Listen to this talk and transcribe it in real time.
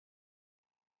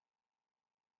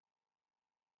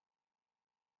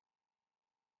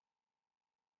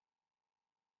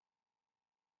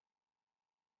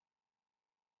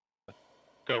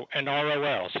Go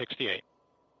NROL 68.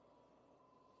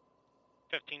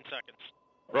 15 seconds.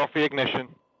 Roll for ignition.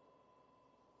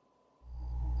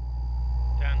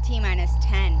 10. T minus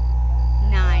 10,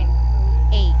 9,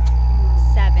 8,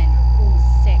 7,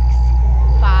 6,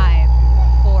 5,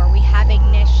 4. We have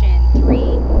ignition. 3,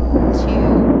 2,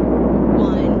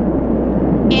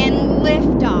 1. And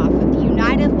liftoff of the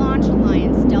United Launch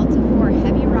Alliance Delta IV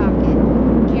Heavy rocket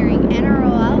carrying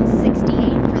NROL 68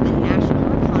 for the National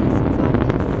Reconnaissance Office.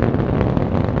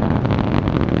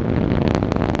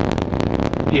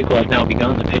 Vehicle has now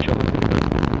begun the pitch over.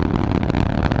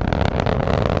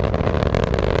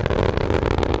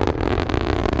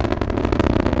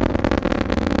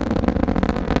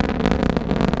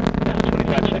 Now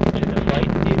 25 seconds into flight.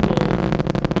 Vehicle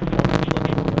performance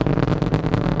looking well.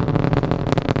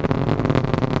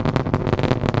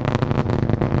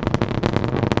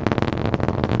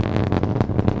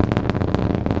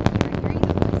 You're hearing the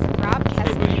voice of Rob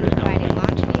Kessler providing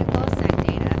launch vehicle send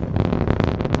data.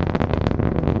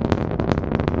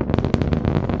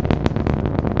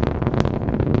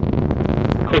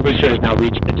 Core booster has now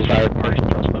reached the desired partial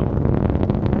thrust level.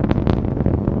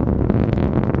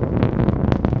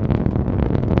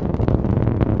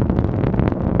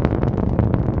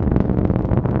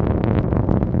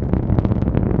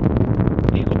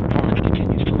 Vehicle performance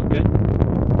continues to look good.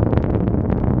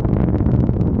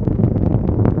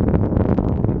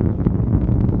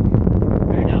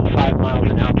 We're now 5 miles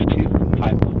in altitude,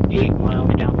 5.8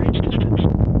 miles downrange distance.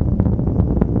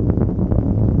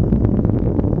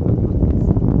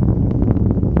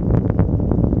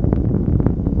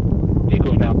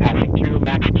 Vehicle is now passing through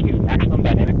Max-Q, maximum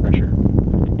dynamic pressure.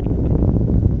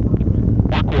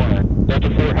 Mach 1, Delta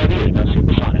IV Heavy is now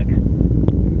supersonic.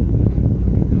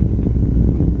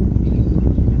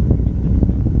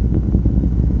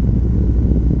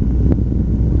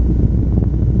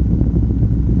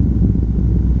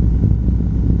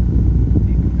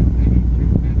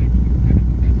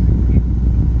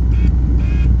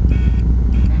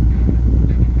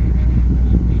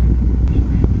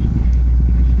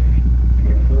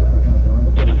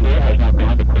 Delta IV has now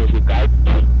gone to close loop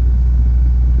guidance.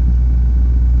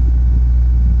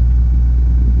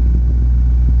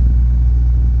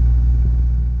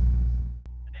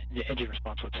 The engine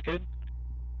response looks good.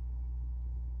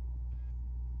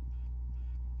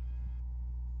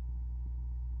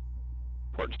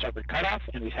 Port and starboard cutoff,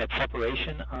 and we've had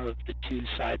separation of the two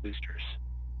side boosters.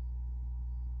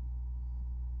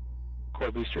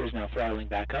 Core booster is now throttling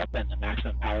back up, and the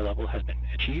maximum power level has been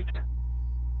achieved.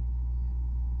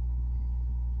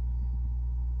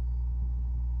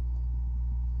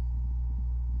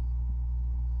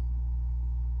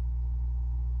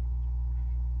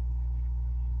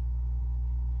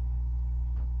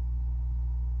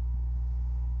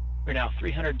 We're now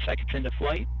 300 seconds into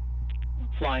flight,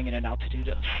 flying at an altitude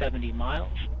of 70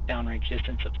 miles, downrange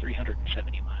distance of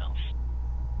 370 miles.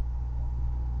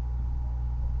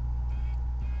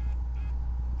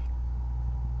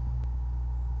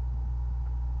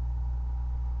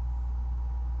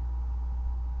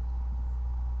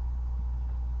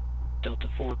 Delta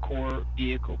IV core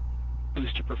vehicle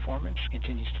booster performance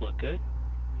continues to look good.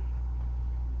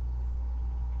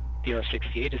 The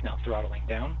R-68 is now throttling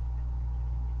down.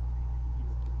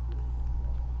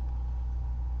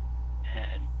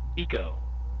 And ECO.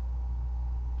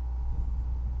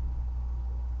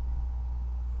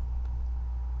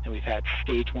 And we've had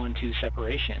stage 1-2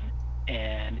 separation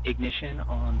and ignition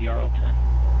on the RL-10.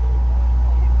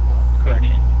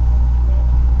 Correction.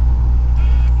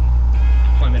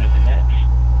 Deployment of the nets.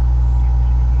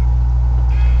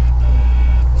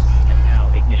 And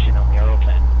now ignition on the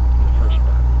RL-10. First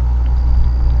burn.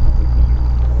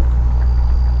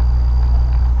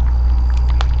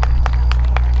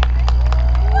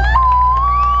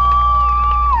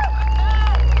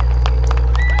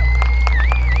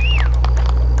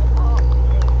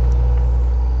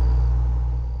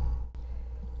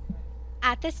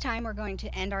 At this time, we're going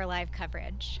to end our live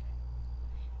coverage.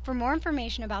 For more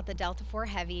information about the Delta IV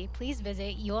Heavy, please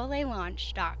visit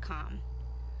ulalaunch.com.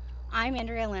 I'm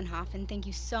Andrea Linhoff, and thank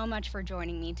you so much for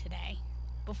joining me today.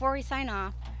 Before we sign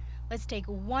off, let's take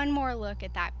one more look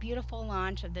at that beautiful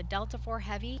launch of the Delta IV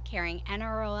Heavy carrying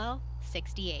NROL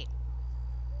 68.